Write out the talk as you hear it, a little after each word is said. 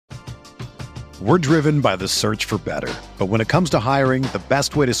We're driven by the search for better. But when it comes to hiring, the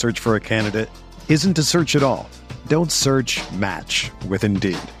best way to search for a candidate isn't to search at all. Don't search, match with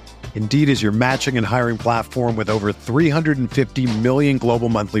Indeed. Indeed is your matching and hiring platform with over 350 million global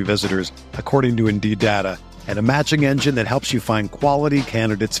monthly visitors, according to Indeed data, and a matching engine that helps you find quality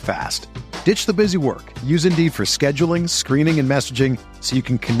candidates fast. Ditch the busy work. Use Indeed for scheduling, screening, and messaging so you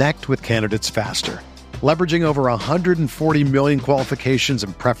can connect with candidates faster. Leveraging over 140 million qualifications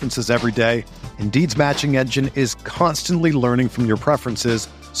and preferences every day, Indeed's matching engine is constantly learning from your preferences,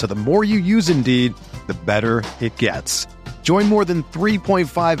 so the more you use Indeed, the better it gets. Join more than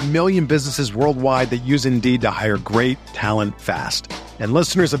 3.5 million businesses worldwide that use Indeed to hire great talent fast. And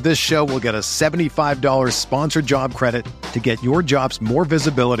listeners of this show will get a $75 sponsored job credit to get your jobs more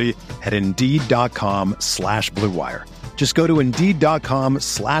visibility at Indeed.com/Blue Wire. Just go to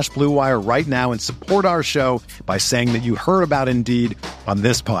Indeed.com/Blue Wire right now and support our show by saying that you heard about Indeed on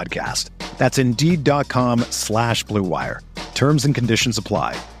this podcast. That's Indeed.com/Blue Wire. Terms and conditions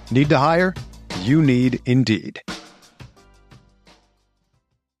apply. Need to hire? You need Indeed.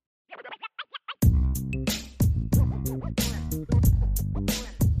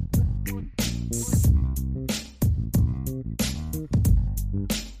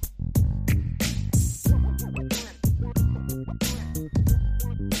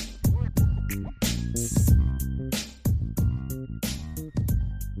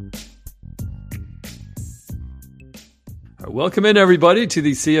 Welcome in, everybody, to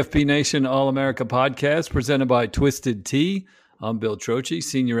the CFB Nation All-America podcast presented by Twisted Tea. I'm Bill Trocchi,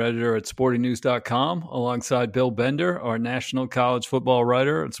 senior editor at sportingnews.com, alongside Bill Bender, our national college football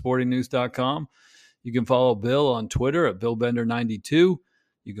writer at sportingnews.com. You can follow Bill on Twitter at BillBender92.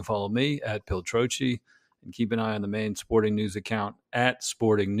 You can follow me at Bill Trocchi, and keep an eye on the main Sporting News account at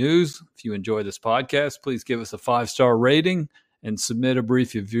Sporting News. If you enjoy this podcast, please give us a 5-star rating and submit a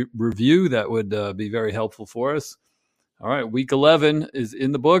brief review. That would be very helpful for us. All right, week 11 is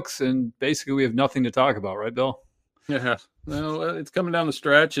in the books, and basically we have nothing to talk about, right, Bill? Yeah, no, it's coming down the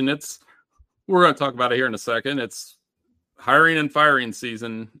stretch, and we're going to talk about it here in a second. It's hiring and firing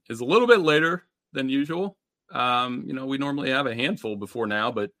season is a little bit later than usual. We normally have a handful before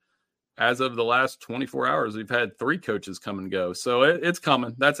now, but as of the last 24 hours, we've had 3 coaches come and go. So it's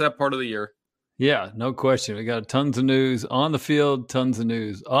coming. That's that part of the year. Yeah, no question. We got tons of news on the field, tons of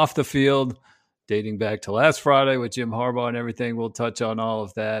news off the field, dating back to last Friday with Jim Harbaugh and everything. We'll touch on all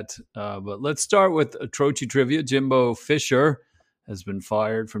of that. But let's start with a Trocchi trivia. Jimbo Fisher has been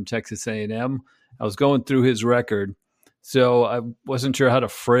fired from Texas A&M. I was going through his record, so I wasn't sure how to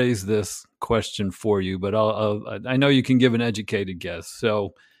phrase this question for you, but I know you can give an educated guess.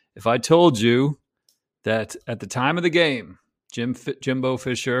 So if I told you that at the time of the game, Jimbo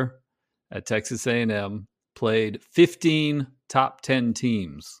Fisher at Texas A&M played 15 top 10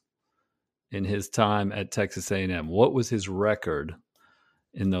 teams in his time at Texas A&M, what was his record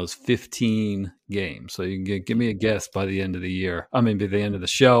in those 15 games? So you can give me a guess by the end of the year. By the end of the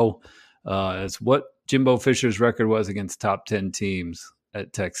show, as what Jimbo Fisher's record was against top 10 teams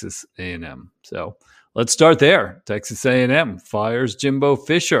at Texas A&M. So let's start there. Texas A&M fires Jimbo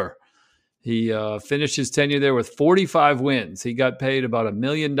Fisher. He finished his tenure there with 45 wins. He got paid about $1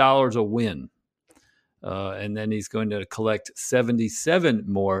 million a win. And then he's going to collect $77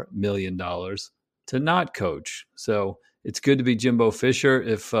 more million to not coach. So it's good to be Jimbo Fisher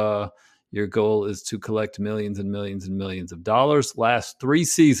if your goal is to collect millions and millions and millions of dollars. Last 3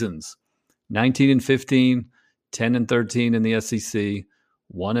 seasons, 19-15, 10-13 in the SEC,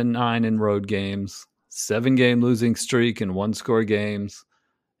 1-9 in road games, 7-game losing streak in 1-score games.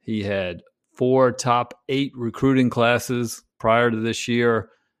 He had 4 top 8 recruiting classes prior to this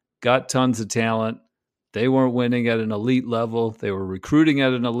year, got tons of talent. They weren't winning at an elite level. They were recruiting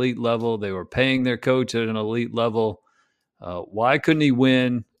at an elite level. They were paying their coach at an elite level. Why couldn't he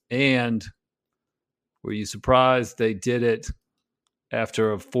win? And were you surprised they did it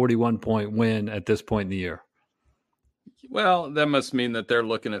after a 41-point win at this point in the year? Well, that must mean that they're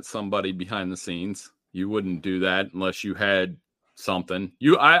looking at somebody behind the scenes. You wouldn't do that unless you had something.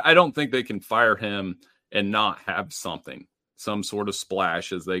 I don't think they can fire him and not have something, some sort of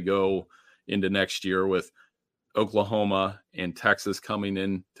splash as they go into next year with Oklahoma and Texas coming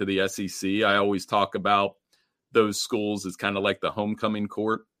in to the SEC. I always talk about those schools as kind of like the homecoming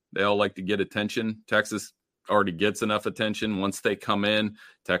court. They all like to get attention. Texas already gets enough attention. Once they come in,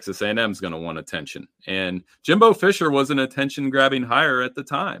 Texas A&M is going to want attention. And Jimbo Fisher was an attention-grabbing hire at the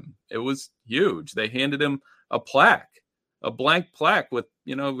time. It was huge. They handed him a plaque, a blank plaque with,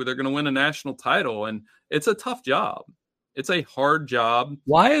 they're going to win a national title. And it's a tough job. It's a hard job.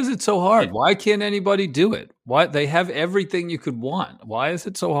 Why is it so hard? Why can't anybody do it? Why they have everything you could want? Why is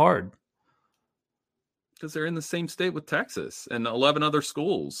it so hard? Because they're in the same state with Texas and 11 other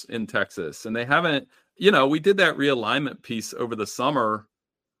schools in Texas. And they haven't, we did that realignment piece over the summer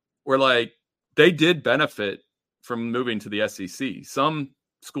where like they did benefit from moving to the SEC. Some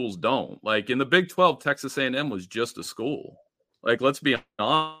schools don't. Like in the Big 12, Texas A&M was just a school. Like, let's be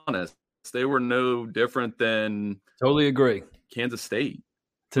honest. They were no different than totally agree. Kansas State.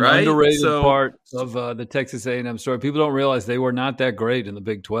 It's an underrated part of the Texas A&M story. People don't realize they were not that great in the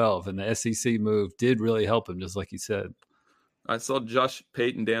Big 12, and the SEC move did really help them, just like you said. I saw Josh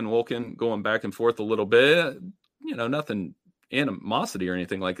Pate and Dan Wolken going back and forth a little bit. Nothing animosity or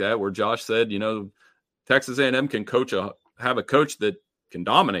anything like that, where Josh said, Texas A&M can have a coach that can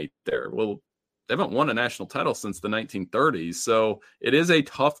dominate there. Well, they haven't won a national title since the 1930s, so it is a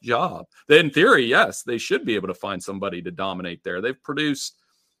tough job. In theory, yes, they should be able to find somebody to dominate there. They've produced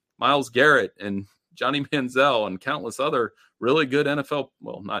Myles Garrett and Johnny Manziel and countless other really good NFL,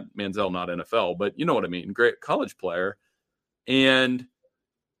 well, not Manziel, not NFL, but you know what I mean, great college player. And,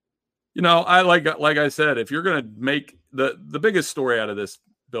 I like I said, if you're going to make the biggest story out of this,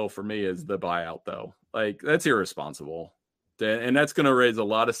 Bill, for me is the buyout, though. Like, that's irresponsible. And that's going to raise a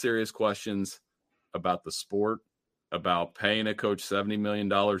lot of serious questions about the sport, about paying a coach $70 million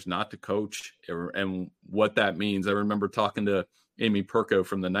not to coach, and what that means. I remember talking to Amy Perko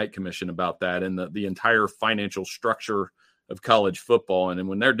from the Knight Commission about that and the entire financial structure of college football. And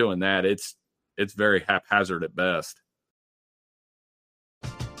when they're doing that, it's very haphazard at best.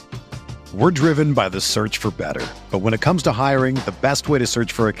 We're driven by the search for better. But when it comes to hiring, the best way to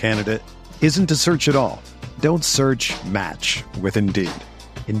search for a candidate isn't to search at all. Don't search, match with Indeed.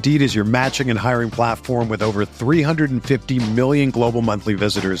 Indeed is your matching and hiring platform with over 350 million global monthly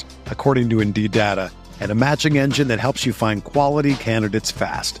visitors, according to Indeed data, and a matching engine that helps you find quality candidates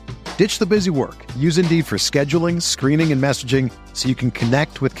fast. Ditch the busy work. Use Indeed for scheduling, screening, and messaging so you can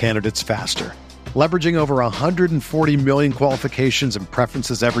connect with candidates faster. Leveraging over 140 million qualifications and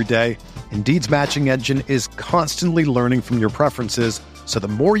preferences every day, Indeed's matching engine is constantly learning from your preferences, so the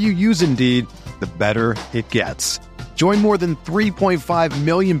more you use Indeed, the better it gets. Join more than 3.5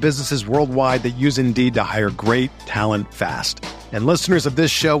 million businesses worldwide that use Indeed to hire great talent fast. And listeners of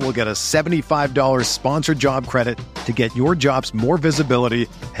this show will get a $75 sponsored job credit to get your jobs more visibility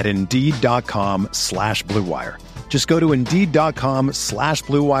at Indeed.com/Blue Wire. Just go to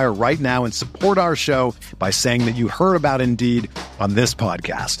Indeed.com/Blue Wire right now and support our show by saying that you heard about Indeed on this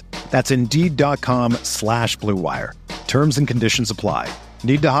podcast. That's Indeed.com/Blue Wire. Terms and conditions apply.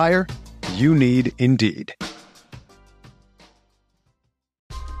 Need to hire? You need Indeed.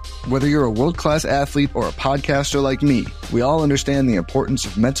 Whether you're a world-class athlete or a podcaster like me, we all understand the importance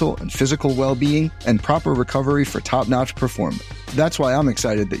of mental and physical well-being and proper recovery for top-notch performance. That's why I'm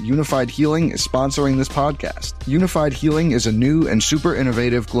excited that Unified Healing is sponsoring this podcast. Unified Healing is a new and super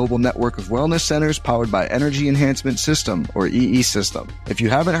innovative global network of wellness centers powered by Energy Enhancement System, or EE System. If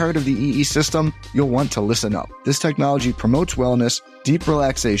you haven't heard of the EE System, you'll want to listen up. This technology promotes wellness, deep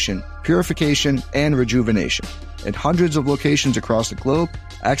relaxation, purification, and rejuvenation. At hundreds of locations across the globe,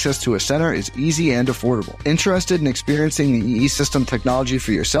 access to a center is easy and affordable. Interested in experiencing the EE System technology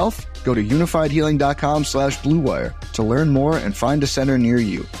for yourself? Go to unifiedhealing.com/Blue Wire to learn more and find a center near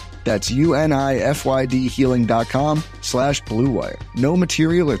you. That's UNIFYDhealing.com/Blue Wire. No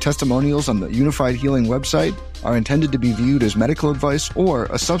material or testimonials on the Unified Healing website are intended to be viewed as medical advice or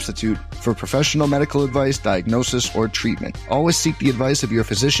a substitute for professional medical advice, diagnosis, or treatment. Always seek the advice of your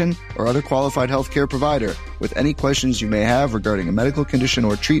physician or other qualified healthcare provider with any questions you may have regarding a medical condition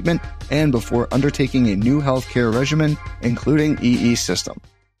or treatment and before undertaking a new healthcare regimen, including EE System.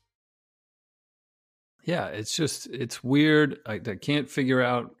 Yeah, it's weird. I can't figure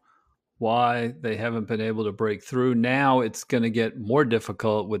out why they haven't been able to break through. Now it's going to get more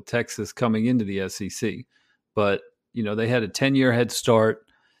difficult with Texas coming into the SEC. But, they had a 10-year head start.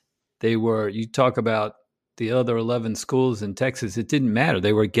 You talk about the other 11 schools in Texas, it didn't matter.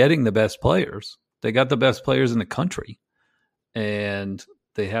 They were getting the best players. They got the best players in the country. And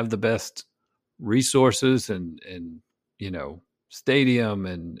they have the best resources and stadium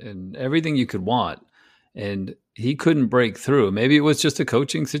and everything you could want. And he couldn't break through. Maybe it was just a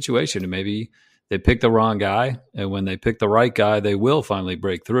coaching situation, and maybe they picked the wrong guy. And when they pick the right guy, they will finally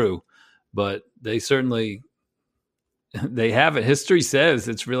break through. But they have it. History says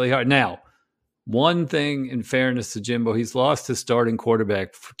it's really hard. Now, one thing in fairness to Jimbo, he's lost his starting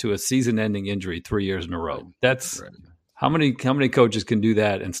quarterback to a season-ending injury 3 years in a row. That's right. How many coaches can do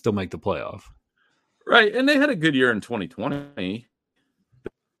that and still make the playoff? Right, and they had a good year in 2020.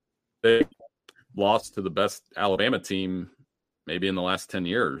 They lost to the best Alabama team maybe in the last 10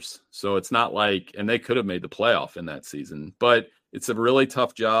 years. So it's not like – and they could have made the playoff in that season. But It's a really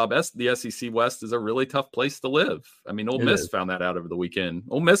tough job. The SEC West is a really tough place to live. I mean, Ole Miss found that out over the weekend.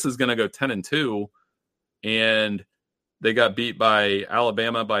 Ole Miss is going to go 10-2, and they got beat by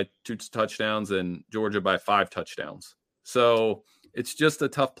Alabama by 2 touchdowns and Georgia by 5 touchdowns. So it's just a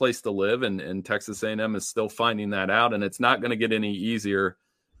tough place to live, and Texas A&M is still finding that out, and it's not going to get any easier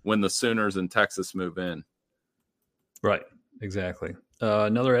when the Sooners in Texas move in. Right, exactly.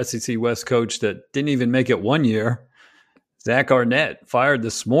 Another SEC West coach that didn't even make it 1 year, Zach Arnett, fired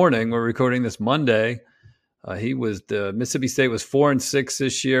this morning. We're recording this Monday. Mississippi State was 4-6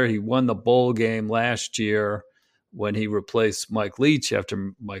 this year. He won the bowl game last year when he replaced Mike Leach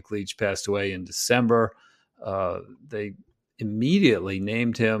after Mike Leach passed away in December. They immediately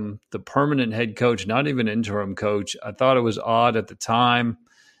named him the permanent head coach, not even interim coach. I thought it was odd at the time.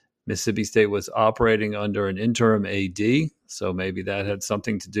 Mississippi State was operating under an interim AD, so maybe that had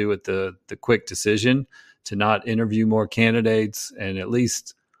something to do with the quick decision to not interview more candidates and at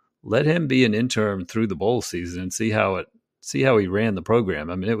least let him be an interim through the bowl season and see how he ran the program.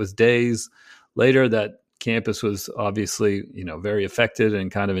 I mean, it was days later that campus was obviously, very affected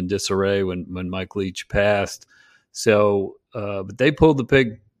and kind of in disarray when Mike Leach passed. So, but they pulled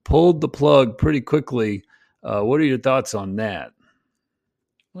the plug pretty quickly. What are your thoughts on that?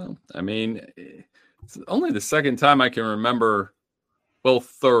 Well, I mean, it's only the second time I can remember,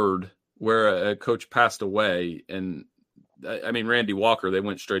 third, where a coach passed away. And I mean, Randy Walker, they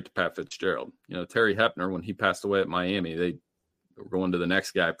went straight to Pat Fitzgerald. Terry Hepner, when he passed away at Miami, they were going to the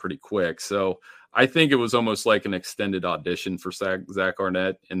next guy pretty quick. So I think it was almost like an extended audition for Zach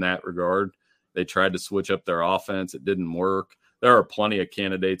Arnett in that regard. They tried to switch up their offense. It didn't work. There are plenty of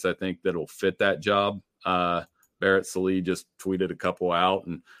candidates, I think, that'll fit that job. Barrett Sallee just tweeted a couple out,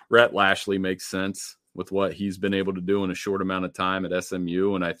 and Rhett Lashley makes sense with what he's been able to do in a short amount of time at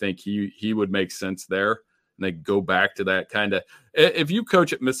SMU. And I think he would make sense there. And they go back to that kind of, if you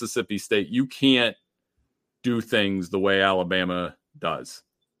coach at Mississippi State, you can't do things the way Alabama does.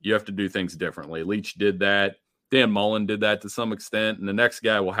 You have to do things differently. Leach did that. Dan Mullen did that to some extent. And the next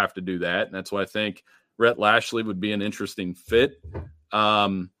guy will have to do that. And that's why I think Rhett Lashley would be an interesting fit.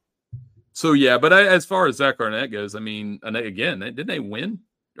 So yeah, but as far as Zach Arnett goes, I mean, and again, didn't they win?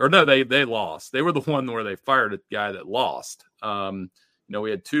 Or no, they lost. They were the one where they fired a guy that lost. We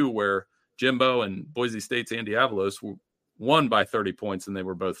had 2 where Jimbo and Boise State's Andy Avalos won by 30 points, and they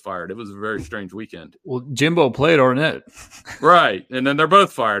were both fired. It was a very strange weekend. Well, Jimbo played Arnett. Right, and then they're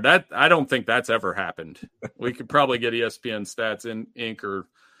both fired. I don't think that's ever happened. We could probably get ESPN Stats Inc. or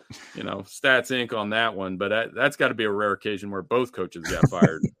Stats Inc. on that one, but that's got to be a rare occasion where both coaches got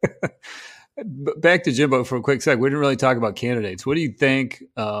fired. Back to Jimbo for a quick sec. We didn't really talk about candidates. What do you think?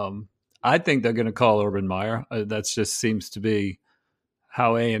 I think they're going to call Urban Meyer. That just seems to be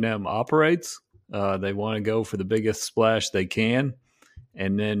how A&M operates. They want to go for the biggest splash they can.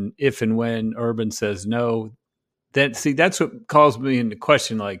 And then if and when Urban says no, that's what calls me into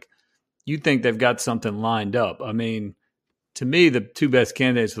question. Like, you think they've got something lined up. I mean, to me, the 2 best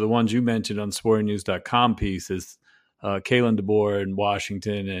candidates are the ones you mentioned on sportingnews.com piece is Kalen DeBoer in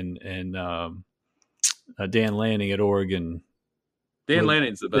Washington and Dan Lanning at Oregon. Dan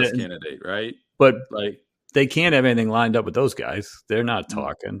Lanning's the best candidate, right? But they can't have anything lined up with those guys. They're not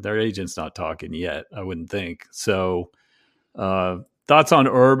talking. Their agent's not talking yet, I wouldn't think. So thoughts on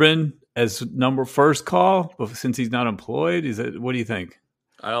Urban as first call since he's not employed? What do you think?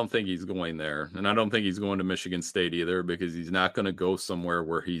 I don't think he's going there. And I don't think he's going to Michigan State either, because he's not going to go somewhere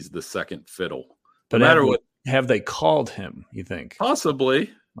where he's the second fiddle. No matter what. Have they called him, you think?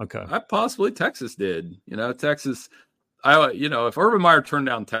 Possibly. Okay. Possibly Texas did. Texas, if Urban Meyer turned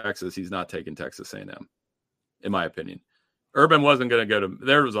down Texas, he's not taking Texas A&M, in my opinion. Urban wasn't going to go to –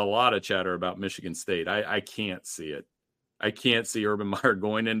 there was a lot of chatter about Michigan State. I can't see it. I can't see Urban Meyer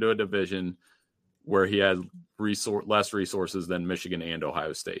going into a division where he has less resources than Michigan and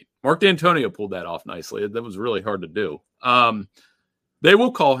Ohio State. Mark D'Antonio pulled that off nicely. That was really hard to do. They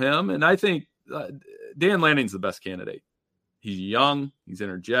will call him, and I think Dan Lanning's the best candidate. He's young. He's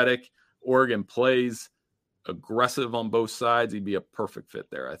energetic. Oregon plays aggressive on both sides. He'd be a perfect fit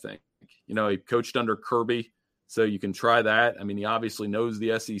there, I think. He coached under Kirby, so you can try that. I mean, he obviously knows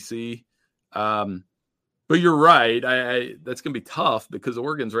the SEC. But you're right. That's going to be tough because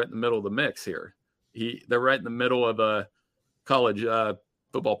Oregon's right in the middle of the mix here. They're right in the middle of a college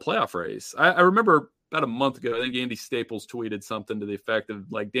football playoff race. I remember about a month ago, I think Andy Staples tweeted something to the effect of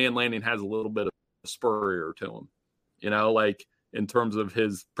like Dan Lanning has a little bit of a spurrier to him, like in terms of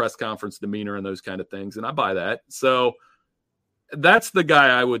his press conference demeanor and those kind of things. And I buy that. So that's the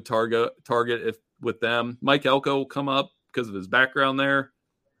guy I would target if with them. Mike Elko will come up because of his background there.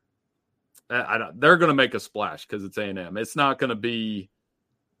 They're going to make a splash because it's A&M. It's not going to be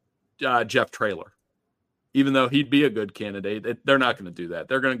Jeff Traylor, even though he'd be a good candidate. They're not going to do that.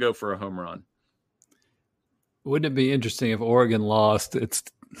 They're going to go for a home run. Wouldn't it be interesting if Oregon lost its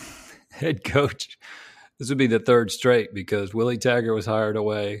head coach? This would be the third straight because Willie Taggart was hired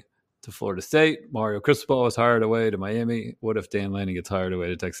away to Florida State. Mario Cristobal was hired away to Miami. What if Dan Lanning gets hired away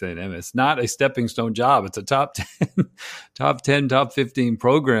to Texas A&M? It's not a stepping stone job. It's a top 10, top 15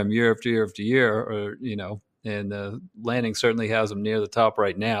 program year after year after year, or, and Lanning certainly has them near the top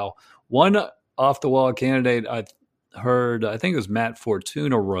right now. One off-the-wall candidate I heard, I think it was Matt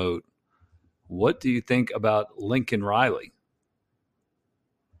Fortuna wrote, what do you think about Lincoln Riley?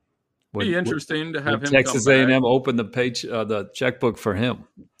 Would be interesting to have him Texas come back. A&M open the checkbook for him.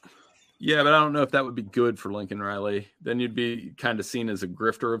 Yeah, but I don't know if that would be good for Lincoln Riley. Then you'd be kind of seen as a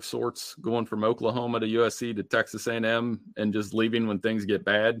grifter of sorts, going from Oklahoma to USC to Texas A&M and just leaving when things get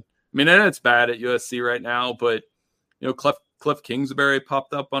bad. I mean, and it's bad at USC right now, but Cliff Kingsbury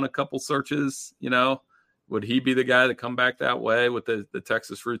popped up on a couple searches. Would he be the guy to come back that way with the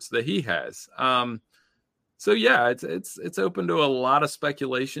Texas roots that he has? So yeah, it's open to a lot of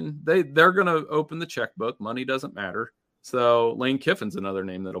speculation. They're going to open the checkbook. Money doesn't matter. So Lane Kiffin's another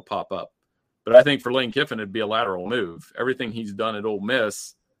name that'll pop up. But I think for Lane Kiffin, it'd be a lateral move. Everything he's done at Ole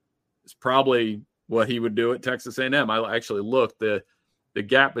Miss is probably what he would do at Texas A&M. I actually looked. The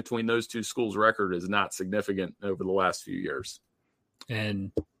gap between those two schools' record is not significant over the last few years.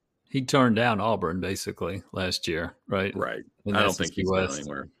 And he turned down Auburn basically last year, right? Right. I don't think he's going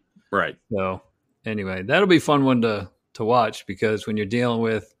anywhere. Right. So anyway, that'll be a fun one to watch because when you're dealing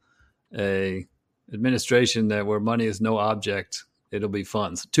with a administration where money is no object, it'll be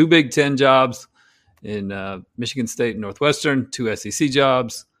fun. So 2 Big Ten jobs in Michigan State and Northwestern, 2 SEC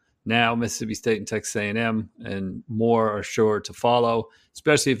jobs, now Mississippi State and Texas A&M, and more are sure to follow,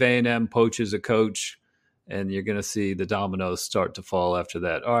 especially if A&M poaches a coach, and you're going to see the dominoes start to fall after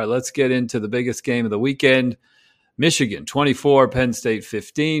that. All right, let's get into the biggest game of the weekend. Michigan 24, Penn State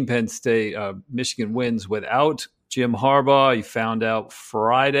 15. Michigan wins without Jim Harbaugh. He found out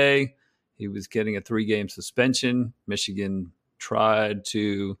Friday he was getting a 3-game suspension. Michigan tried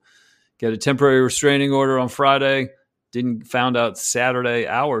to get a temporary restraining order on Friday. Found out Saturday,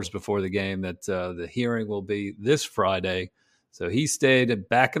 hours before the game, that the hearing will be this Friday. So he stayed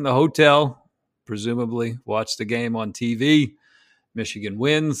back in the hotel, presumably watched the game on TV. Michigan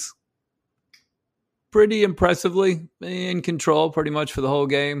wins pretty impressively, in control pretty much for the whole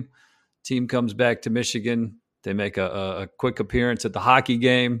game. Team comes back to Michigan. They make a quick appearance at the hockey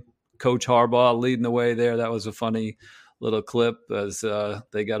game. Coach Harbaugh leading the way there. That was a funny little clip as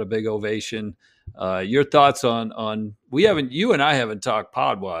they got a big ovation. Your thoughts on you and I haven't talked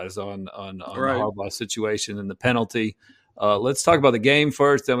pod-wise on right. The Harbaugh situation and the penalty. Let's talk about the game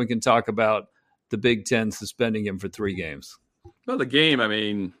first, then we can talk about the Big Ten suspending him for 3 games. Well, the game, I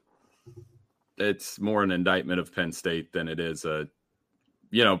mean, it's more an indictment of Penn State than it is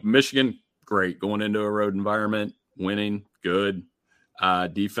Michigan, great, going into a road environment, winning, good.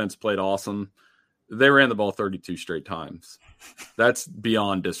 Defense played awesome. They ran the ball 32 straight times. That's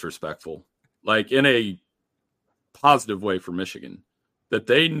beyond disrespectful. Like, in a positive way for Michigan, that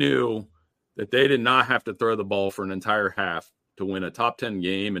they knew that they did not have to throw the ball for an entire half to win a top 10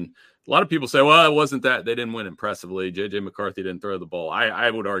 game. And a lot of people say, well, it wasn't that. They didn't win impressively. J.J. McCarthy didn't throw the ball. I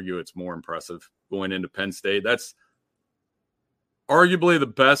would argue it's more impressive going into Penn State. That's arguably the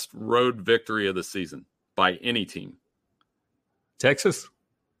best road victory of the season by any team. Texas?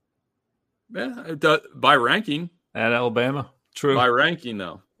 Yeah, by ranking. At Alabama? True. By ranking,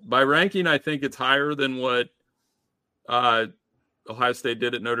 though. By ranking, I think it's higher than what Ohio State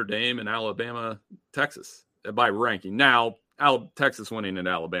did at Notre Dame and Alabama, Texas, by ranking. Now, Texas winning at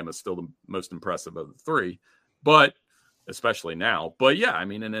Alabama is still the most impressive of the 3, but especially now. But, yeah, I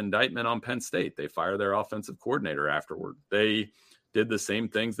mean, an indictment on Penn State. They fire their offensive coordinator afterward. They did the same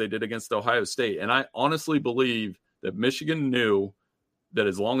things they did against Ohio State. And I honestly believe that Michigan knew that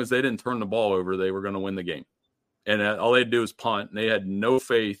as long as they didn't turn the ball over, they were going to win the game. And all they had to do was punt. And they had no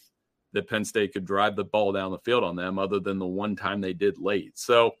faith that Penn State could drive the ball down the field on them other than the one time they did late.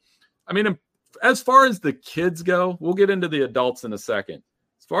 So, I mean, as far as the kids go, we'll get into the adults in a second.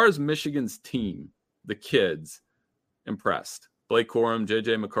 As far as Michigan's team, the kids, impressed. Blake Corum,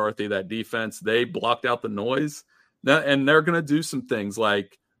 J.J. McCarthy, that defense, they blocked out the noise. And they're going to do some things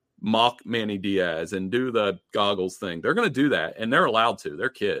like mock Manny Diaz and do the goggles thing. They're going to do that, and they're allowed to. They're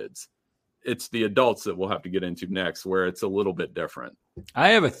kids. It's the adults that we'll have to get into next, where it's a little bit different. I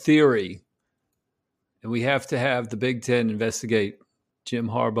have a theory, and we have to have the Big Ten investigate Jim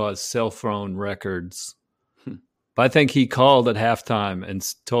Harbaugh's cell phone records But I think he called at halftime and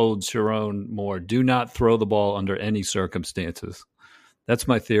told Sharon Moore, do not throw the ball under any circumstances. That's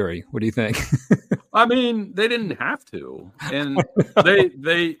my theory. What do you think? I mean, they didn't have to. And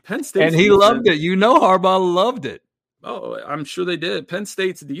they Penn State. And he loved it. Harbaugh loved it. Oh, I'm sure they did. Penn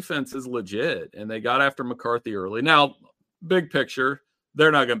State's defense is legit, and they got after McCarthy early. Now, big picture,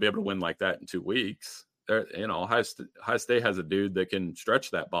 they're not going to be able to win like that in 2 weeks. Ohio State has a dude that can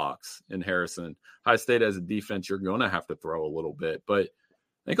stretch that box in Harrison. Ohio State has a defense you're going to have to throw a little bit. But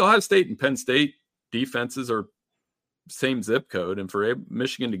I think Ohio State and Penn State defenses are same zip code. And for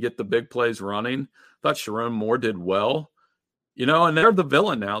Michigan to get the big plays running, I thought Sharon Moore did well. And they're the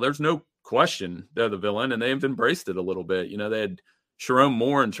villain now. There's no question they're the villain, and they've embraced it a little bit. They had Sharon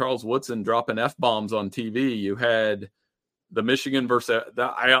Moore and Charles Woodson dropping F-bombs on TV. You had the Michigan versus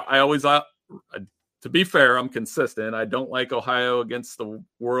I always, to be fair, I'm consistent. I don't like Ohio against the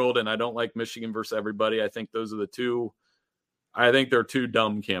world, and I don't like Michigan versus everybody. I think those are the two. I think they're two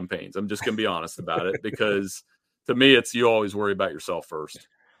dumb campaigns. I'm just going to be honest about it, because to me, it's you always worry about yourself first,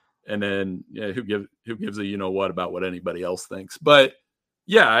 and then who gives a what about what anybody else thinks. But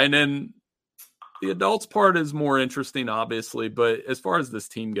yeah, and then the adults part is more interesting, obviously. But as far as this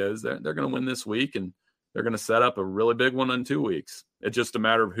team goes, they're going to win this week, and they're going to set up a really big one in 2 weeks. It's just a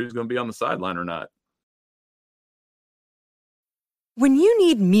matter of who's going to be on the sideline or not. When you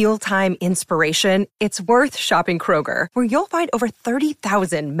need mealtime inspiration, it's worth shopping Kroger, where you'll find over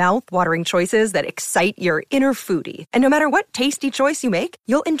 30,000 mouth-watering choices that excite your inner foodie. And no matter what tasty choice you make,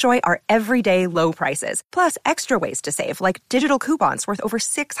 you'll enjoy our everyday low prices, plus extra ways to save, like digital coupons worth over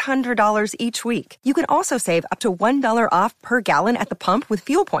 $600 each week. You can also save up to $1 off per gallon at the pump with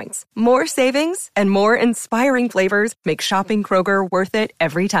fuel points. More savings and more inspiring flavors make shopping Kroger worth it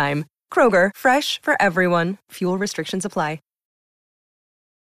every time. Kroger, fresh for everyone. Fuel restrictions apply.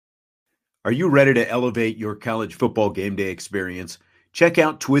 Are you ready to elevate your college football game day experience? Check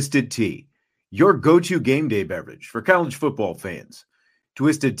out Twisted Tea, your go-to game day beverage for college football fans.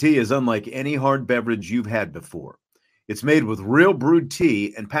 Twisted Tea is unlike any hard beverage you've had before. It's made with real brewed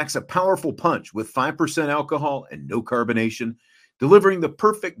tea and packs a powerful punch with 5% alcohol and no carbonation, delivering the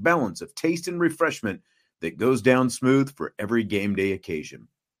perfect balance of taste and refreshment that goes down smooth for every game day occasion.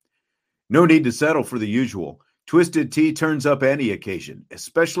 No need to settle for the usual. Twisted Tea turns up any occasion,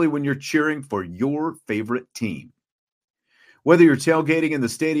 especially when you're cheering for your favorite team. Whether you're tailgating in the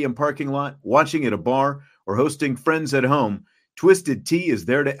stadium parking lot, watching at a bar, or hosting friends at home, Twisted Tea is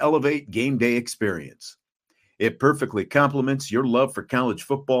there to elevate game day experience. It perfectly complements your love for college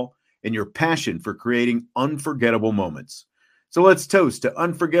football and your passion for creating unforgettable moments. So let's toast to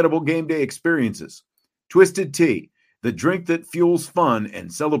unforgettable game day experiences. Twisted Tea, the drink that fuels fun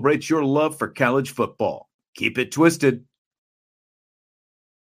and celebrates your love for college football. Keep it twisted.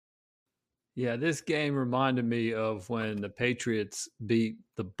 Yeah, this game reminded me of when the Patriots beat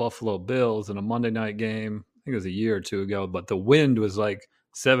the Buffalo Bills in a Monday night game. I think it was a year or two ago, but the wind was like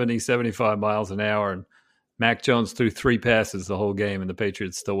 70, 75 miles an hour, and Mac Jones threw 3 passes the whole game, and the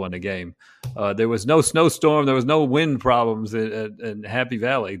Patriots still won the game. There was no snowstorm. There was no wind problems in Happy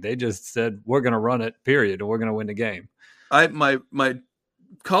Valley. They just said, we're going to run it, period, and we're going to win the game. My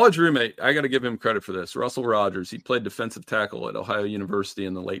college roommate, I got to give him credit for this. Russell Rogers, he played defensive tackle at Ohio University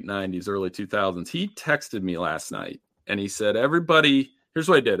in the late 90s, early 2000s. He texted me last night, and he said, everybody, here's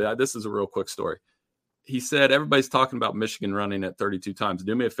what he did. This is a real quick story. He said, everybody's talking about Michigan running at 32 times.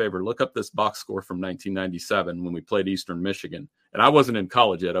 Do me a favor, look up this box score from 1997 when we played Eastern Michigan. And I wasn't in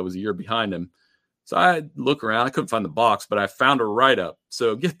college yet. I was a year behind him. So I look around. I couldn't find the box, but I found a write-up.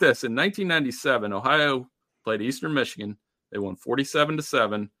 So get this. In 1997, Ohio played Eastern Michigan. They won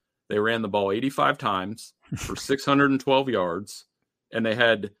 47-7. They ran the ball 85 times for 612 yards, and they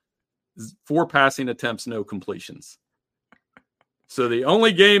had 4 passing attempts, no completions. So the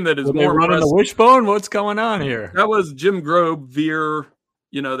only game that is more running the wishbone. What's going on here? That was Jim Grobe veer.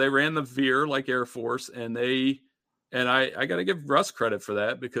 They ran the veer like Air Force, and I got to give Russ credit for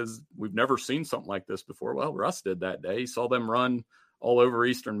that, because we've never seen something like this before. Well, Russ did that day. He saw them run all over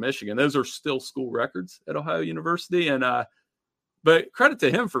Eastern Michigan. Those are still school records at Ohio University, and but credit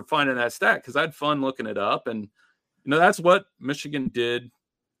to him for finding that stat, because I had fun looking it up. And, that's what Michigan did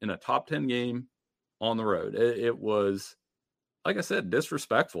in a top 10 game on the road. It was, like I said,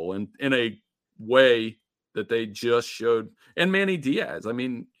 disrespectful in a way that they just showed. And Manny Diaz, I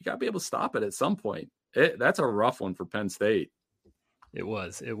mean, you got to be able to stop it at some point. That's a rough one for Penn State. It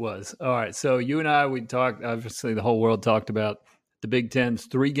was. All right. So you and I, we talked, obviously the whole world talked about the Big Ten's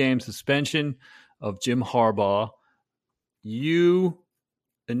 3-game suspension of Jim Harbaugh. You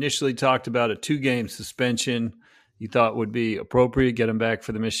initially talked about a 2-game suspension you thought would be appropriate, get him back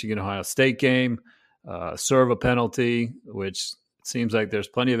for the Michigan-Ohio State game. serve a penalty, which seems like there's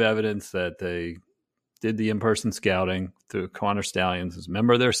plenty of evidence that they did the in-person scouting through Connor Stallions as a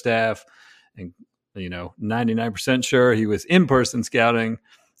member of their staff. And, 99% sure he was in-person scouting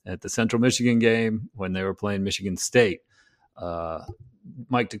at the Central Michigan game when they were playing Michigan State.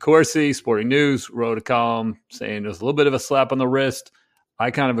 Mike DeCourcy, Sporting News, wrote a column saying it was a little bit of a slap on the wrist.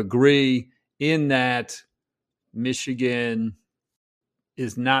 I kind of agree in that Michigan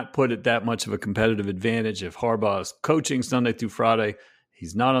is not put at that much of a competitive advantage if Harbaugh is coaching Sunday through Friday.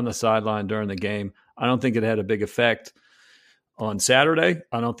 He's not on the sideline during the game. I don't think it had a big effect on Saturday.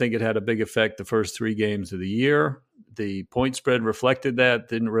 I don't think it had a big effect the first 3 games of the year. The point spread reflected that,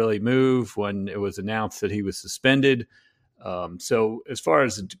 didn't really move when it was announced that he was suspended. So as far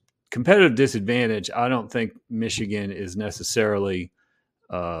as competitive disadvantage, I don't think Michigan is necessarily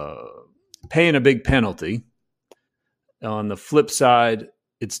paying a big penalty. On the flip side,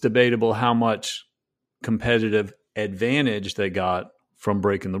 it's debatable how much competitive advantage they got from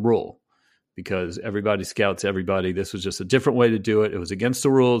breaking the rule, because everybody scouts everybody. This was just a different way to do it. It was against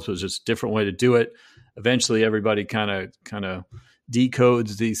the rules. It was just a different way to do it. Eventually, everybody kind of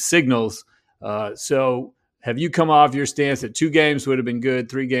decodes these signals. So have you come off your stance that 2 games would have been good,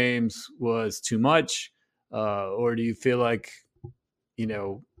 3 games was too much? Or do you feel like,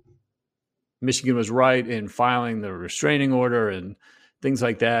 Michigan was right in filing the restraining order and things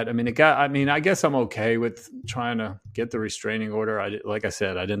like that? I guess I'm okay with trying to get the restraining order. Like I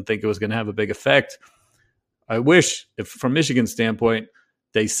said, I didn't think it was going to have a big effect. I wish, if from Michigan's standpoint,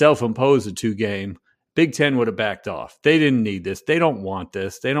 they self-imposed a 2-game, Big Ten would have backed off. They didn't need this. They don't want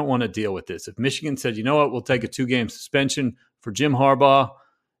this. They don't want to deal with this. If Michigan said, you know what, we'll take a 2-game suspension for Jim Harbaugh,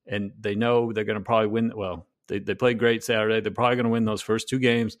 and they know they're going to probably win. Well, they played great Saturday. They're probably going to win those first 2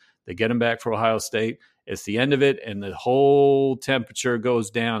 games. They get them back for Ohio State. It's the end of it, and the whole temperature goes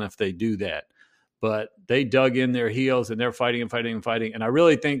down if they do that. But they dug in their heels, and they're fighting and fighting and fighting. And I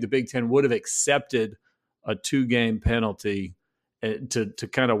really think the Big Ten would have accepted a 2-game penalty to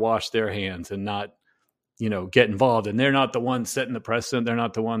kind of wash their hands and not, get involved. And they're not the ones setting the precedent. They're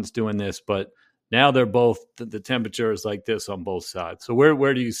not the ones doing this. But now they're both, the temperature is like this on both sides. So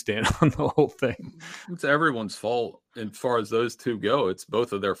where do you stand on the whole thing? It's everyone's fault. As far as those 2 go, it's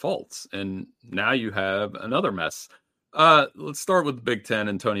both of their faults. And now you have another mess. Let's start with the Big Ten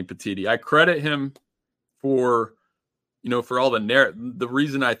and Tony Petitti. I credit him for, for all the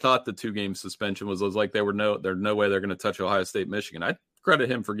reason I thought the 2-game suspension was like there's no way they're going to touch Ohio State, Michigan. I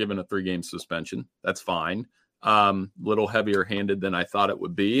credit him for giving a 3-game suspension. That's fine. Little heavier handed than I thought it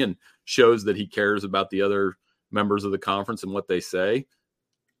would be, and shows that he cares about the other members of the conference and what they say.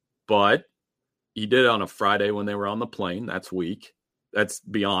 But he did it on a Friday when they were on the plane. That's weak. That's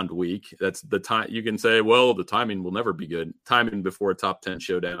beyond weak. That's the time. You can say, well, the timing will never be good. Timing before a top 10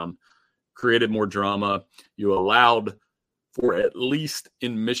 showdown created more drama. You allowed for, at least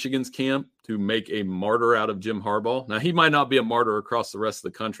in Michigan's camp, to make a martyr out of Jim Harbaugh. Now, he might not be a martyr across the rest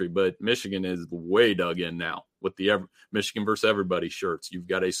of the country, but Michigan is way dug in now with the Michigan versus everybody shirts. You've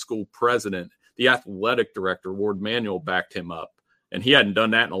got a school president. The athletic director, Ward Manuel, backed him up, and he hadn't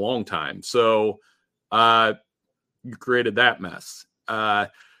done that in a long time. So you created that mess. The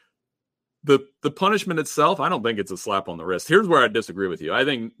punishment itself, I don't think it's a slap on the wrist. Here's where I disagree with you. I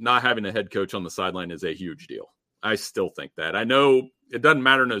think not having a head coach on the sideline is a huge deal. I still think that. I know it doesn't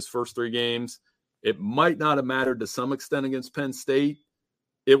matter in those first 3 games. It might not have mattered to some extent against Penn State.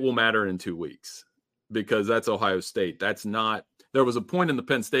 It will matter in 2 weeks because that's Ohio State. That's not – there was a point in the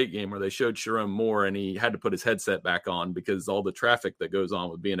Penn State game where they showed Sharon Moore and he had to put his headset back on because all the traffic that goes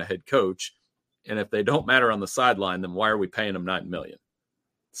on with being a head coach. And if they don't matter on the sideline, then why are we paying them $9 million?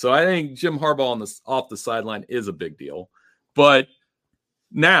 So I think Jim Harbaugh off the sideline is a big deal. But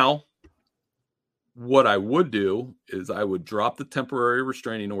now – what I would do is I would drop the temporary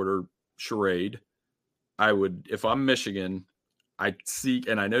restraining order charade. I would, if I'm Michigan, I seek,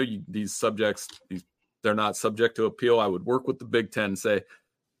 and I know these subjects, they're not subject to appeal. I would work with the Big Ten and say,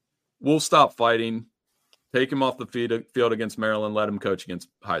 we'll stop fighting, take him off the field against Maryland, let him coach against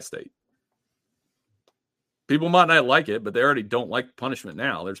Ohio State. People might not like it, but they already don't like punishment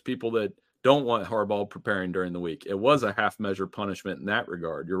now. There's people that don't want Harbaugh preparing during the week. It was a half-measure punishment in that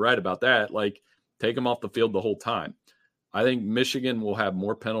regard. You're right about that. Like, take him off the field the whole time. I think Michigan will have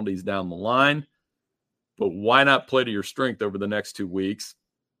more penalties down the line, but why not play to your strength over the next 2 weeks?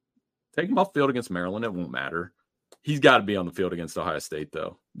 Take him off the field against Maryland. It won't matter. He's got to be on the field against Ohio State,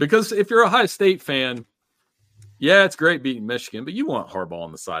 though. Because if you're a Ohio State fan, yeah, it's great beating Michigan, but you want Harbaugh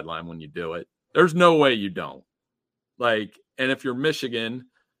on the sideline when you do it. There's no way you don't. And if you're Michigan,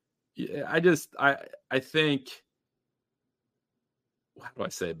 I think how do I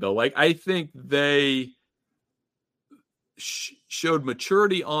say it, Bill? Like, I think they showed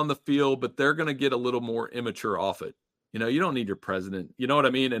maturity on the field, but they're going to get a little more immature off it. You know, you don't need your president. You know what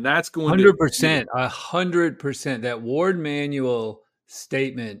I mean? And that's going 100%, 100%. That Ward Manual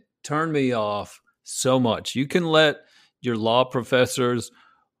statement turned me off so much. You can let your law professors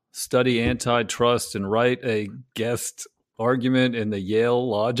study antitrust and write a guest argument in the Yale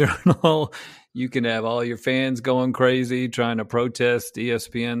Law Journal. You can have all your fans going crazy trying to protest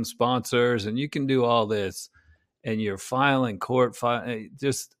ESPN sponsors, and you can do all this. And you're filing court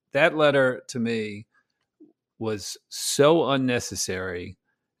just that letter to me was so unnecessary.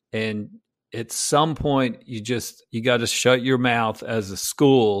 And at some point you got to shut your mouth as a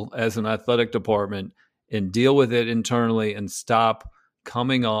school, as an athletic department, and deal with it internally and stop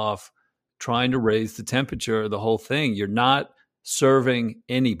coming off trying to raise the temperature of the whole thing. You're not serving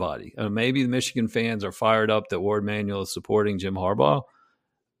anybody. Maybe the Michigan fans are fired up that Ward Manual is supporting Jim Harbaugh,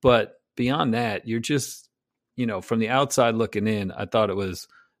 but beyond that, you're just, from the outside looking in, I thought it was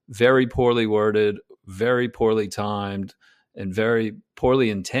very poorly worded, very poorly timed, and very poorly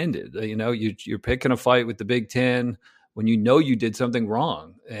intended. You're picking a fight with the Big Ten when you did something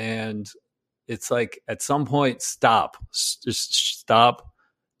wrong. And it's like, at some point, just stop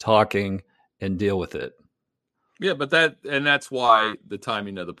talking and deal with it. Yeah, but that's why the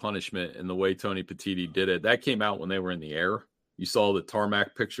timing of the punishment and the way Tony Petitti did it, that came out when they were in the air. You saw the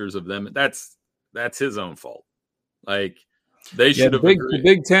tarmac pictures of them. That's his own fault. Like, they should have agreed. The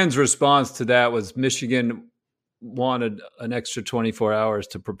Big Ten's response to that was Michigan wanted an extra 24 hours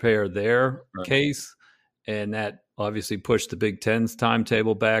to prepare their case, and that obviously pushed the Big Ten's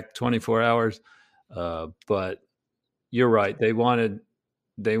timetable back 24 hours. But you're right. They wanted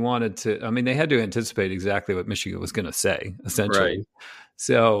to, they had to anticipate exactly what Michigan was going to say, essentially. Right.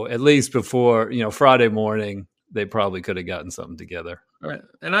 So at least before, Friday morning, they probably could have gotten something together. Right.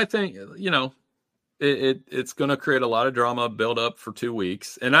 And I think, it's going to create a lot of drama, build up for 2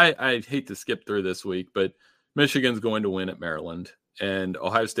 weeks. And I hate to skip through this week, but Michigan's going to win at Maryland, and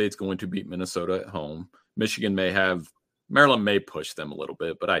Ohio State's going to beat Minnesota at home. Maryland may push them a little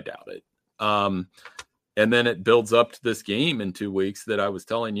bit, but I doubt it. And then it builds up to this game in 2 weeks that I was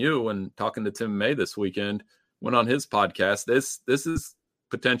telling you, and talking to Tim May this weekend, went on his podcast. This is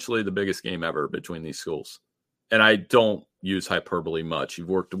potentially the biggest game ever between these schools. And I don't use hyperbole much. You've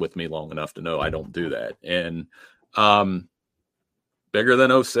worked with me long enough to know I don't do that. And bigger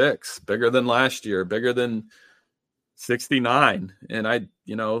than 06, bigger than last year, bigger than 69. And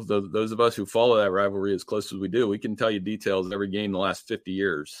those of us who follow that rivalry as close as we do, we can tell you details of every game in the last 50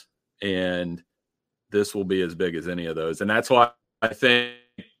 years. And this will be as big as any of those. And that's why I think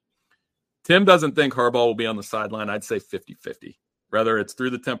Tim doesn't think Harbaugh will be on the sideline. I'd say 50-50, whether it's through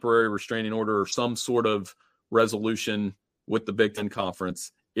the temporary restraining order or some sort of resolution with the Big Ten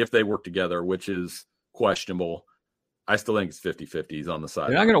Conference, if they work together, which is questionable. I still think it's 50-50. He's on the side.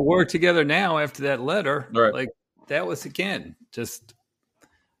 They're not going to work together now after that letter. Right. Like, that was, again,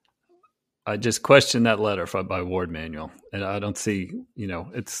 I just questioned that letter by Ward Manual. And I don't see,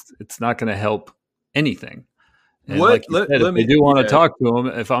 it's not going to help anything. And if they do want to talk to him,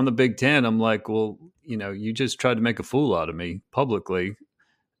 if I'm the Big Ten, I'm like, well, you just tried to make a fool out of me publicly.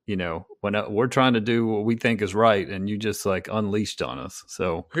 When we're trying to do what we think is right, and you just unleashed on us.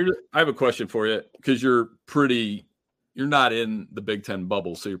 So I have a question for you, because you're not in the Big Ten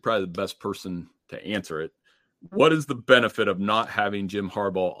bubble, so you're probably the best person to answer it. What is the benefit of not having Jim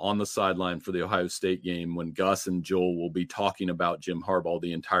Harbaugh on the sideline for the Ohio State game when Gus and Joel will be talking about Jim Harbaugh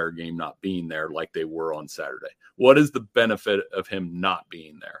the entire game not being there like they were on Saturday? What is the benefit of him not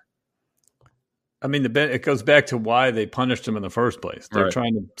being there? It goes back to why they punished him in the first place. They're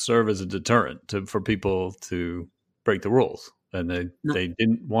trying to serve as a deterrent for people to break the rules, and they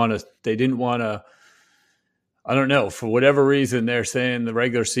didn't want to. I don't know, for whatever reason, they're saying the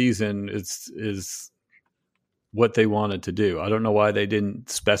regular season is what they wanted to do. I don't know why they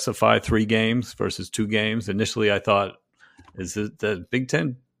didn't specify 3 games versus 2 games. Initially, I thought, is the Big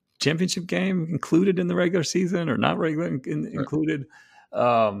Ten championship game included in the regular season or not included?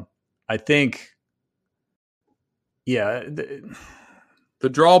 I think. Yeah, the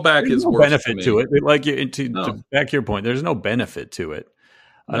drawback is no benefit to it. To back your point, there's no benefit to it.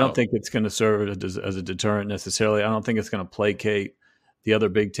 No. I don't think it's going to serve as a deterrent necessarily. I don't think it's going to placate the other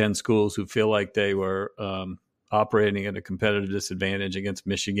Big Ten schools who feel like they were operating at a competitive disadvantage against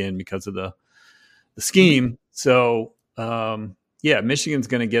Michigan because of the scheme. So, Michigan's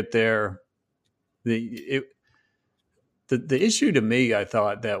going to get there. The issue to me, I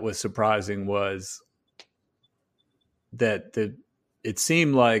thought that was surprising was that it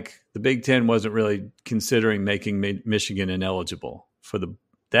seemed like the Big Ten wasn't really considering making Michigan ineligible. for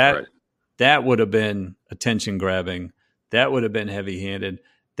that. Right. That would have been attention grabbing. That would have been heavy handed.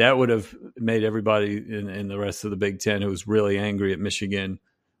 That would have made everybody in the rest of the Big Ten who was really angry at Michigan.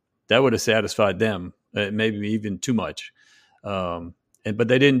 That would have satisfied them, maybe even too much. But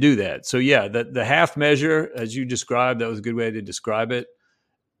they didn't do that. So yeah, the half measure, as you described, that was a good way to describe it.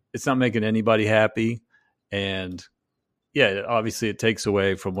 It's not making anybody happy. And yeah, obviously it takes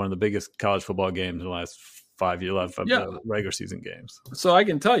away from one of the biggest college football games in the last 5 years, regular season games. So I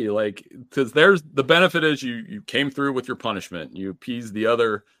can tell you, like, because there's the benefit is you came through with your punishment. You appeased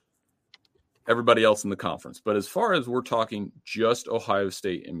everybody else in the conference. But as far as we're talking just Ohio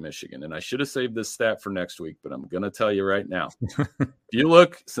State and Michigan, and I should have saved this stat for next week, but I'm going to tell you right now. If you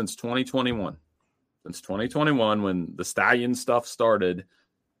look since 2021, when the Stallion stuff started,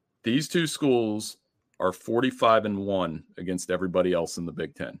 these two schools are 45-1 against everybody else in the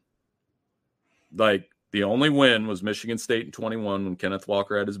Big Ten. Like, the only win was Michigan State in 21 when Kenneth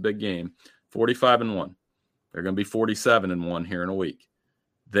Walker had his big game, 45-1. They're going to be 47-1 here in a week.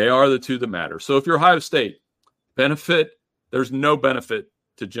 They are the two that matter. So if you're Ohio State, there's no benefit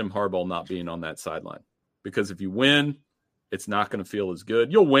to Jim Harbaugh not being on that sideline. Because if you win, it's not going to feel as good.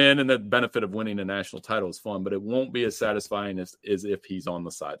 You'll win, and the benefit of winning a national title is fun, but it won't be as satisfying as if he's on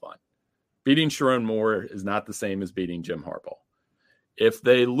the sideline. Beating Sharon Moore is not the same as beating Jim Harbaugh. If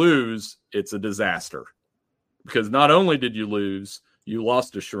they lose, it's a disaster. Because not only did you lose, you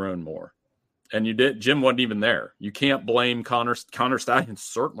lost to Sharon Moore. And Jim wasn't even there. You can't blame Connor Stallion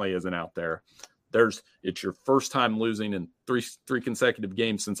certainly isn't out there. It's your first time losing in three consecutive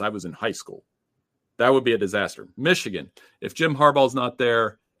games since I was in high school. That would be a disaster. Michigan, if Jim Harbaugh's not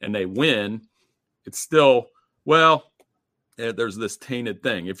there and they win, it's still, there's this tainted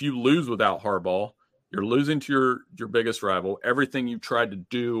thing. If you lose without Harbaugh, you're losing to your biggest rival. Everything you tried to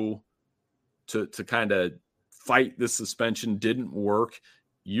do to kind of fight this suspension didn't work.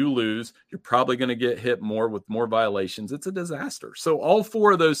 You lose. You're probably going to get hit more with more violations. It's a disaster. So all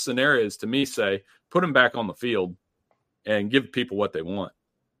four of those scenarios to me say, put them back on the field and give people what they want.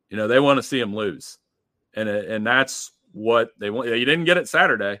 They want to see them lose. And that's what they want. You didn't get it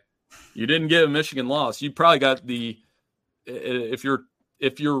Saturday. You didn't get a Michigan loss. You probably got if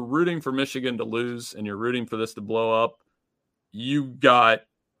you're rooting for Michigan to lose and you're rooting for this to blow up, you got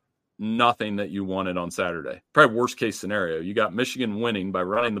nothing that you wanted on Saturday. Probably worst case scenario. You got Michigan winning by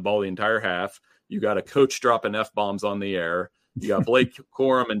running the ball the entire half. You got a coach dropping F-bombs on the air. You got Blake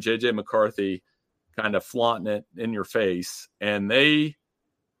Corum and JJ McCarthy kind of flaunting it in your face. And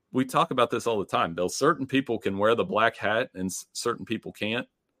we talk about this all the time, Bill. Certain people can wear the black hat and certain people can't.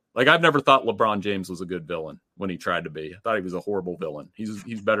 Like, I've never thought LeBron James was a good villain when he tried to be. I thought he was a horrible villain.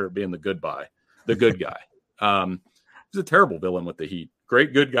 He's better at being the good guy. He's a terrible villain with the Heat.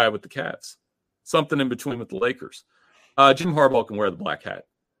 Great good guy with the Cavs. Something in between with the Lakers. Jim Harbaugh can wear the black hat.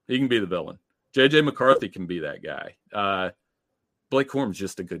 He can be the villain. JJ McCarthy can be that guy. Blake Corum's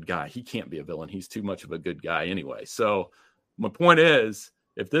just a good guy. He can't be a villain. He's too much of a good guy anyway. So my point is,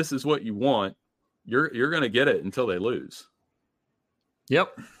 if this is what you want, you're going to get it until they lose.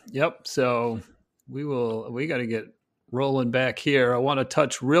 Yep. So we got to get rolling back here. I want to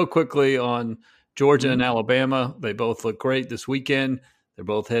touch real quickly on Georgia and Alabama. They both look great this weekend. They're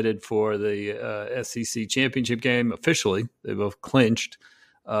both headed for the SEC championship game officially. They both clinched.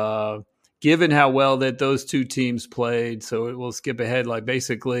 Given how well that those two teams played, so we'll skip ahead. Like,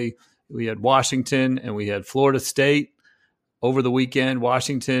 basically, we had Washington and we had Florida State over the weekend.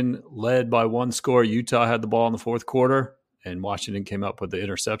 Washington led by one score. Utah had the ball in the fourth quarter, and Washington came up with the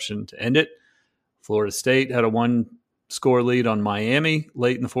interception to end it. Florida State had a one-score lead on Miami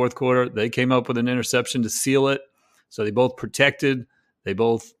late in the fourth quarter. They came up with an interception to seal it. So they both protected. They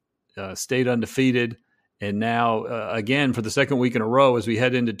both stayed undefeated. And now, again, for the second week in a row, as we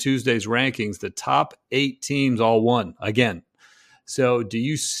head into Tuesday's rankings, the top 8 teams all won again. So do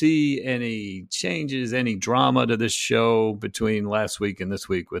you see any changes, any drama to this show between last week and this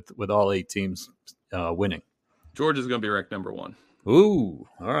week with all 8 teams winning? Georgia's going to be ranked number 1. Ooh,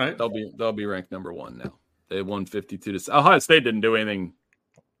 all right. They'll be ranked number 1 now. They won 52 to Ohio State didn't do anything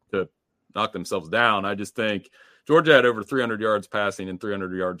to knock themselves down. I just think Georgia had over 300 yards passing and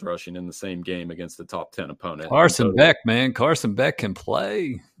 300 yards rushing in the same game against the top 10 opponent. Carson Beck, man. Carson Beck can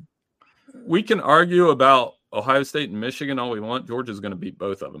play. We can argue about Ohio State and Michigan all we want. Georgia's going to beat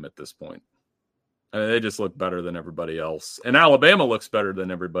both of them at this point. I mean, they just look better than everybody else. And Alabama looks better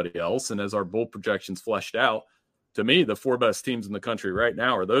than everybody else. And as our bowl projections fleshed out, to me, the 4 best teams in the country right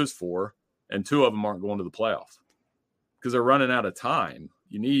now are those 4, and 2 of them aren't going to the playoff because they're running out of time.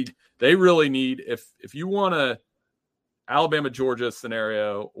 They really need, if you want to Alabama, Georgia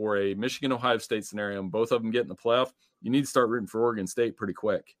scenario or a Michigan, Ohio State scenario, and both of them get in the playoff, you need to start rooting for Oregon State pretty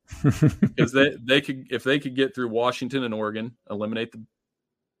quick. Because they could, if they could get through Washington and Oregon, eliminate the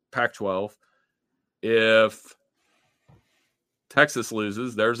Pac-12. If Texas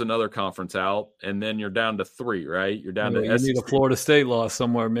loses, there's another conference out, and then you're down to 3, right? You're down to you SEC. need a Florida State loss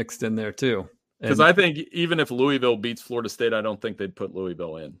somewhere mixed in there too. Because I think even if Louisville beats Florida State, I don't think they'd put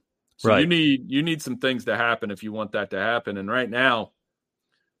Louisville in. So right. you need some things to happen if you want that to happen. And right now,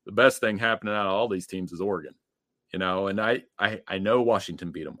 the best thing happening out of all these teams is Oregon. And I know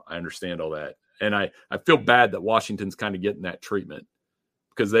Washington beat them. I understand all that. And I feel bad that Washington's kind of getting that treatment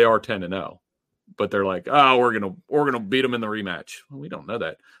because they are 10-0. But they're like, oh, we're gonna beat them in the rematch. Well, we don't know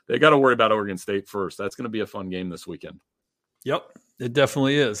that. They got to worry about Oregon State first. That's going to be a fun game this weekend. Yep, it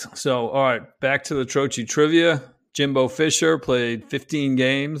definitely is. So, all right, back to the Troche trivia. Jimbo Fisher played 15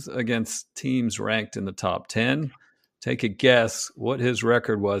 games against teams ranked in the top 10. Take a guess what his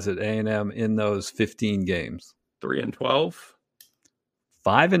record was at A&M in those 15 games. 3-12.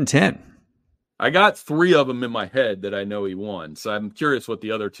 5-10. I got 3 of them in my head that I know he won. So I'm curious what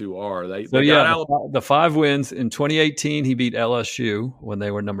the other 2 are. The 5 wins. In 2018, he beat LSU when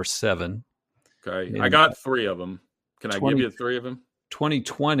they were number 7. Okay. I got 3 of them. Can I give you 3 of them?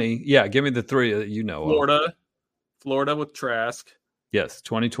 2020. Yeah, give me the 3 that you know. Florida with Trask. Yes,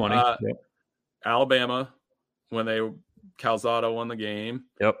 2020. Yep. Alabama when Calzada won the game.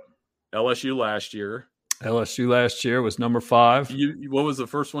 Yep. LSU last year. LSU last year was number 5. What was the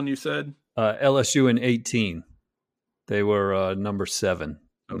first one you said? LSU in 18. They were number 7.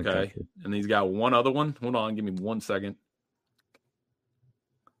 Okay. And he's got one other one. Hold on. Give me 1 second.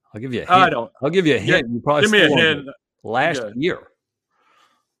 I'll give you a hint. I'll give you a hint. Yeah, you probably give me a hint. Last year.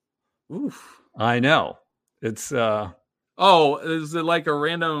 Oof. I know. It's is it like a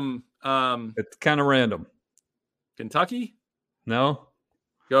random it's kind of random. Kentucky? No?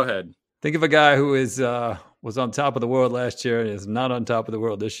 Go ahead. Think of a guy who was on top of the world last year and is not on top of the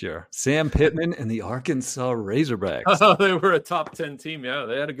world this year. Sam Pittman and the Arkansas Razorbacks. Oh, they were a top 10 team. Yeah,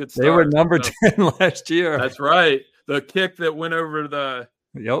 they had a good start. They were number 10 last year. That's right. The kick that went over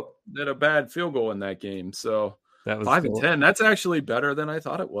Yep. Did a bad field goal in that game. So that was 5-10. That's actually better than I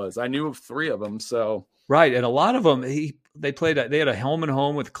thought it was. I knew of 3 of them. So right, and a lot of them they played. They had a home and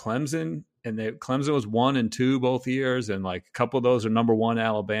home with Clemson, and Clemson was 1 and 2 both years, and like a couple of those are number 1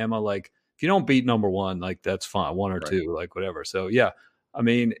 Alabama. Like if you don't beat number 1, like that's fine, 1 or 2, like whatever. So yeah, I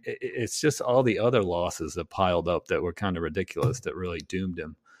mean it's just all the other losses that piled up that were kind of ridiculous that really doomed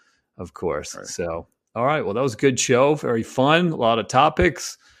him, of course. Right. So. All right. Well, that was a good show. Very fun. A lot of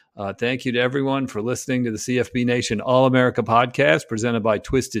topics. Thank you to everyone for listening to the CFB Nation All-America podcast presented by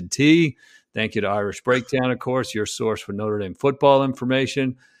Twisted Tea. Thank you to Irish Breakdown, of course, your source for Notre Dame football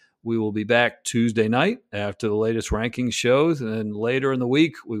information. We will be back Tuesday night after the latest ranking shows. And then later in the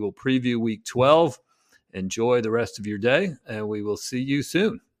week, we will preview Week 12. Enjoy the rest of your day, and we will see you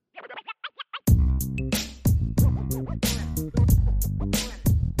soon.